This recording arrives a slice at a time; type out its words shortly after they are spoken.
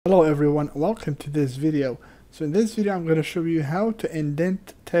Hello everyone, welcome to this video. So in this video I'm going to show you how to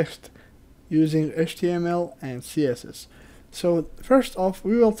indent text using HTML and CSS. So first off,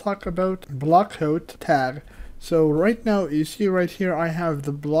 we will talk about block quote tag. So right now you see right here I have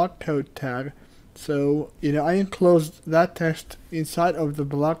the block quote tag. So I enclosed that text inside of the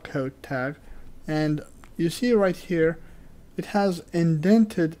block quote tag, and you see right here it has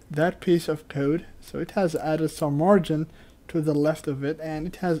indented that piece of code. So it has added some margin to the left of it, and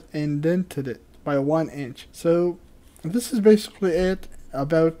it has indented it by 1 inch. So this is basically it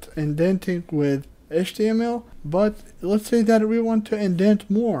about indenting with HTML. But let's say that we want to indent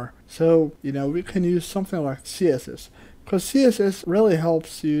more, so we can use something like CSS, because CSS really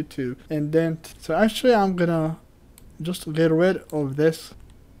helps you to indent. So actually I'm gonna just get rid of this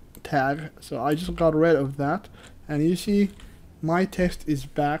tag. So I just got rid of that, and you see my text is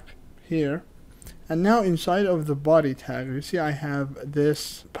back here. And now inside of the body tag, you see I have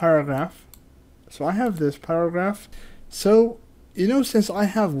this paragraph. So I have this paragraph. So since I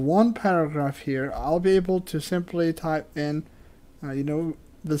have one paragraph here, I'll be able to simply type in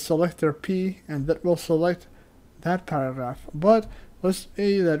the selector P, and that will select that paragraph. But let's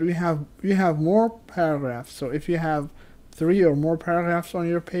say that we have more paragraphs. So if you have 3 or more paragraphs on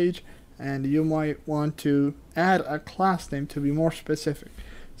your page, and you might want to add a class name to be more specific.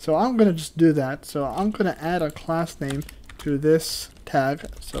 So I'm going to just do that. So I'm going to add a class name to this tag,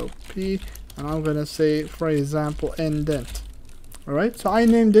 so P, and I'm going to say, for example, indent. Alright, so I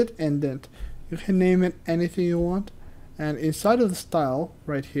named it indent. You can name it anything you want. And inside of the style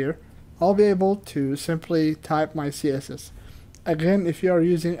right here, I'll be able to simply type my CSS. Again, if you are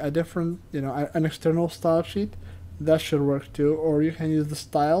using a different, an external style sheet, that should work too. Or you can use the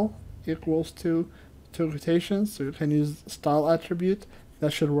style equals to quotations, so you can use style attribute.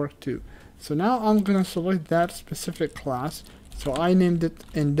 That should work too. So now I'm gonna select that specific class. So I named it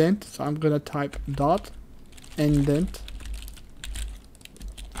indent. So I'm gonna type dot indent,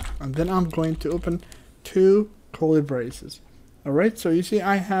 and then I'm going to open 2 curly braces. Alright, so you see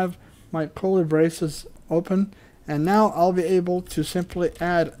I have my curly braces open, and now I'll be able to simply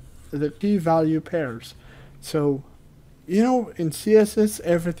add the key value pairs. So in CSS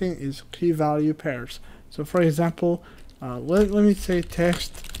everything is key value pairs. So for example, let me say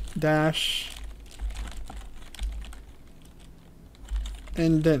text dash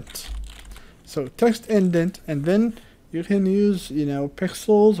indent. So text indent, and then you can use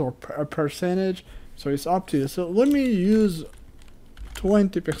pixels or a percentage. So it's up to you. So let me use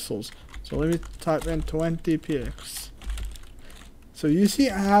 20 pixels. So let me type in 20 px. So you see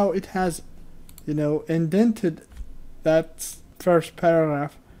how it has indented that first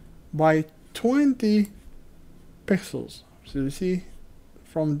paragraph by 20 pixels. So you see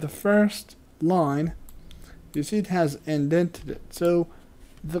from the first line, you see it has indented it. So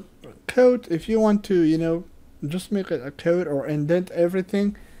the code, if you want to just make it a code or indent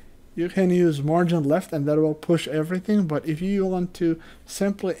everything, you can use margin left, and that will push everything. But if you want to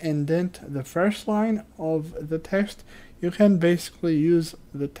simply indent the first line of the text, you can basically use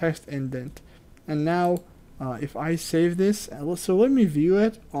the text indent. And now if I save this, so let me view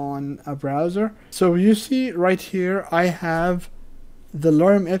it on a browser. So you see right here I have the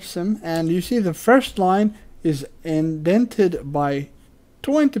lorem ipsum, and you see the first line is indented by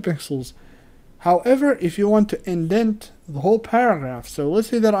 20 pixels. However, if you want to indent the whole paragraph, so let's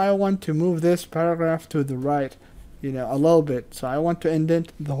say that I want to move this paragraph to the right a little bit, so I want to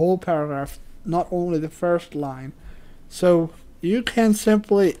indent the whole paragraph, not only the first line. So you can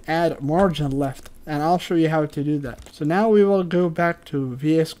simply add margin left, and I'll show you how to do that. So now we will go back to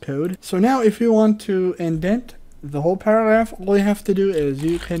VS Code. So now if you want to indent the whole paragraph, all you have to do is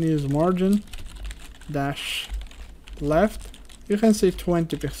you can use margin dash left. You can say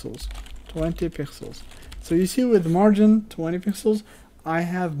 20 pixels. 20 pixels. So you see with margin 20 pixels, I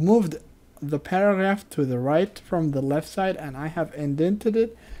have moved the paragraph to the right from the left side, and I have indented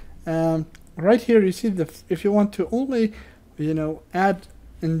it. Right here you see if you want to only add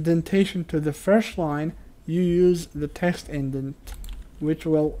indentation to the first line, you use the text indent, which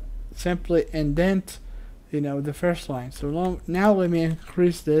will simply indent the first line. So now let me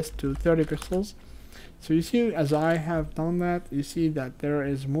increase this to 30 pixels. So you see, as I have done that, you see that there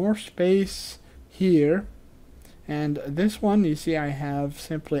is more space here, and this one you see I have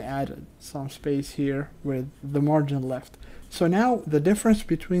simply added some space here with the margin left. So now the difference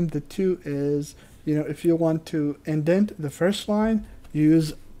between the two is, if you want to indent the first line,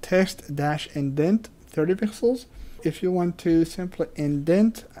 use text dash indent 30 pixels. If you want to simply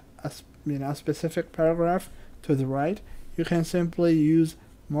indent a specific paragraph to the right, you can simply use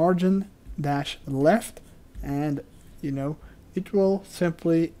margin dash left, and it will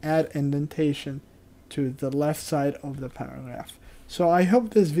simply add indentation to the left side of the paragraph. So I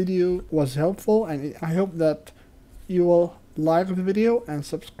hope this video was helpful, and I hope that you will like the video and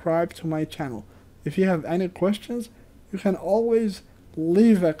subscribe to my channel. If you have any questions, you can always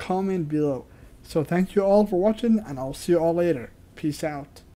leave a comment below. So thank you all for watching, and I'll see you all later. Peace out.